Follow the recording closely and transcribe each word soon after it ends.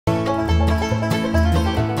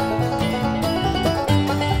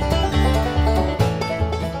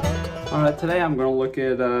today I'm gonna look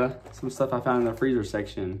at some stuff I found in the freezer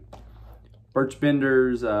section. Birch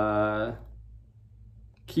Bender's Keto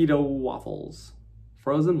Waffles,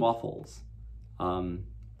 frozen waffles. So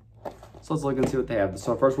let's look and see what they have.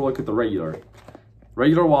 So first we'll look at the regular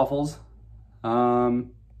waffles.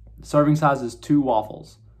 Serving size is 2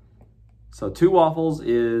 waffles. So 2 waffles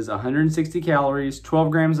is 160 calories, 12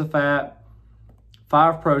 grams of fat,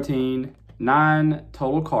 5 protein, 9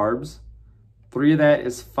 total carbs. 3 of that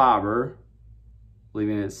is fiber,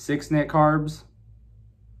 leaving it 6 net carbs.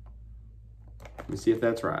 Let me see if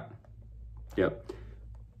that's right. Yep.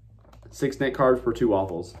 6 net carbs per 2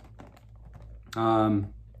 waffles.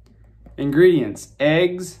 Ingredients: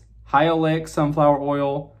 eggs, high oleic sunflower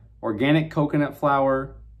oil, organic coconut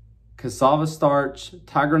flour, cassava starch,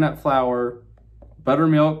 tiger nut flour,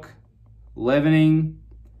 buttermilk, leavening,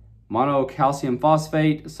 monocalcium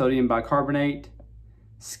phosphate, sodium bicarbonate,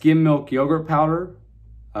 skim milk yogurt powder,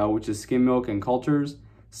 which is skim milk and cultures,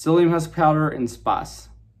 psyllium husk powder, and spice.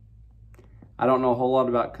 I don't know a whole lot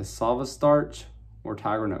about cassava starch or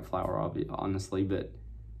tiger nut flour, honestly, but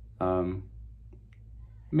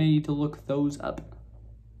may need to look those up.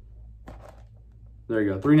 There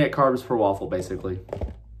you go, 3 net carbs per waffle, basically.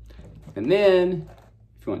 And then,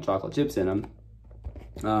 if you want chocolate chips in them,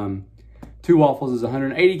 2 waffles is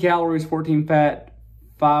 180 calories, 14 fat,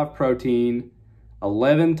 5 protein,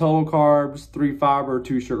 11 total carbs, 3 fiber,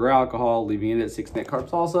 2 sugar alcohol, leaving it at 6 net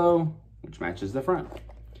carbs also, which matches the front.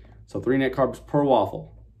 So 3 net carbs per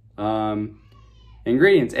waffle.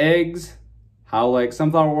 Ingredients: eggs, high oleic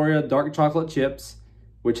sunflower oil, dark chocolate chips,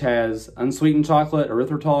 which has unsweetened chocolate,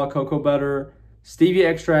 erythritol, cocoa butter, stevia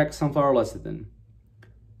extract, sunflower lecithin.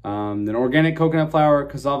 Then organic coconut flour,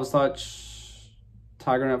 cassava starch,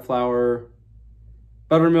 tiger nut flour,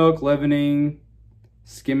 buttermilk, leavening,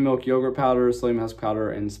 skim milk yogurt powder, psyllium husk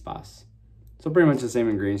powder, and spice. So pretty much the same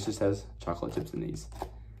ingredients, just has chocolate chips in these.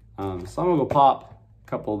 So I'm gonna go pop a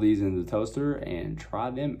couple of these in the toaster and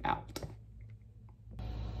try them out.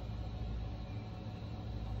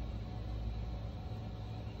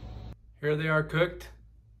 Here they are cooked.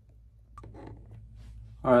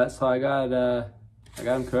 All right, so I got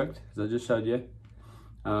them cooked, as I just showed you.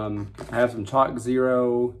 I have some Chalk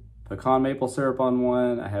Zero pecan maple syrup on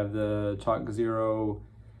one. I have the Chalk Zero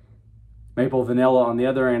maple vanilla on the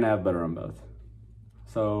other, and I have butter on both.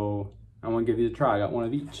 So I'm gonna give you a try. I got one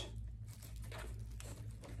of each.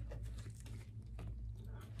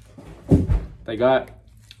 They got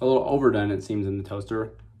a little overdone, it seems, in the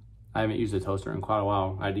toaster. I haven't used a toaster in quite a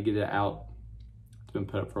while. I had to get it out. It's been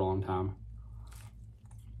put up for a long time.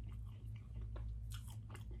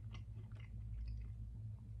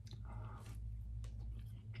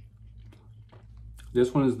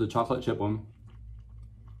 This one is the chocolate chip one.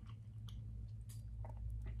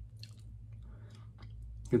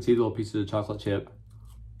 You can see the little pieces of chocolate chip.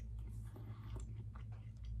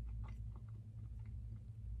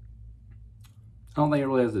 I don't think it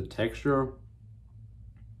really has the texture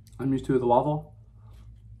I'm used to with the waffle,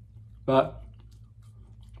 but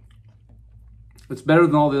it's better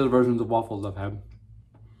than all the other versions of waffles I've had.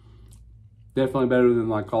 Definitely better than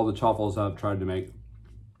like all the chaffles I've tried to make.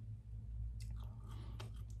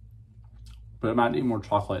 But it might need more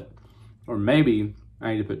chocolate. Or maybe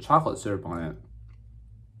I need to put chocolate syrup on it.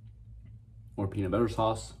 Or peanut butter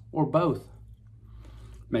sauce. Or both.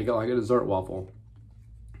 Make it like a dessert waffle.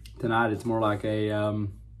 Tonight it's more like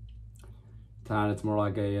a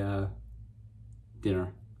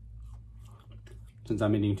dinner. Since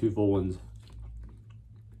I'm eating 2 full ones.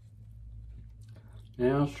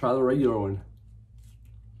 Yeah, let's try the regular one.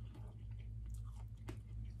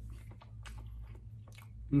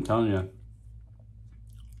 I'm telling you,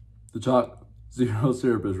 the Chalk Zero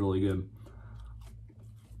syrup is really good.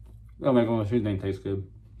 That'll make almost anything taste good.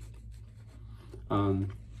 I'm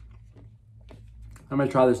gonna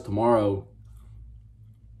try this tomorrow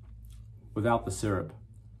without the syrup.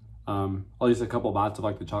 I'll use a couple bites of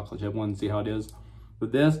like the chocolate chip one, see how it is.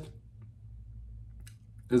 But this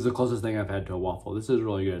is the closest thing I've had to a waffle. This is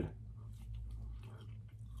really good.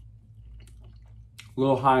 A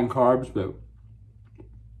little high in carbs, but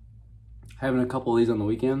having a couple of these on the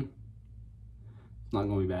weekend, it's not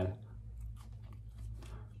gonna be bad.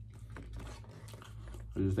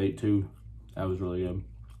 I just ate 2. That was really good.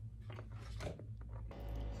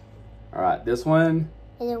 All right, this one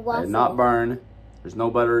did not burn. There's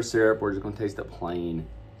no butter or syrup. We're just gonna taste it plain.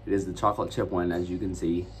 It is the chocolate chip one, as you can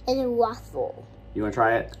see. It's a waffle. You wanna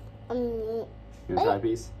try it? You wanna try a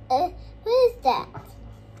piece? What is that?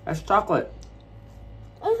 That's chocolate.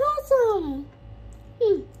 It's awesome.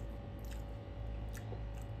 Is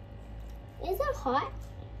it hot?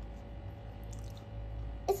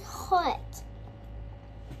 It's hot.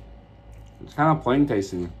 It's kind of plain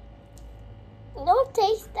tasting. Don't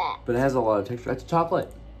taste that. But it has a lot of texture. It's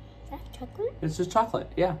chocolate. That's chocolate? It's just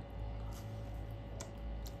chocolate, yeah.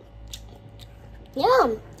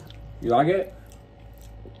 Yum. You like it?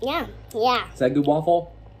 Yeah. Yeah. Is that a good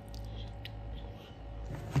waffle?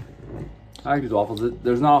 I like these waffles.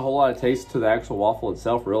 There's not a whole lot of taste to the actual waffle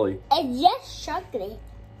itself, really. It's just chocolate.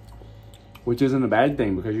 Which isn't a bad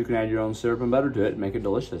thing because you can add your own syrup and butter to it and make it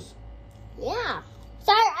delicious. Yeah.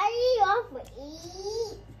 Sorry, I eat off.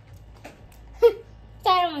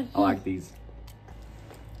 Sorry. I like these.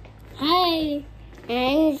 Hi.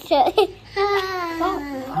 And so.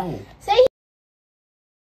 Oh. Say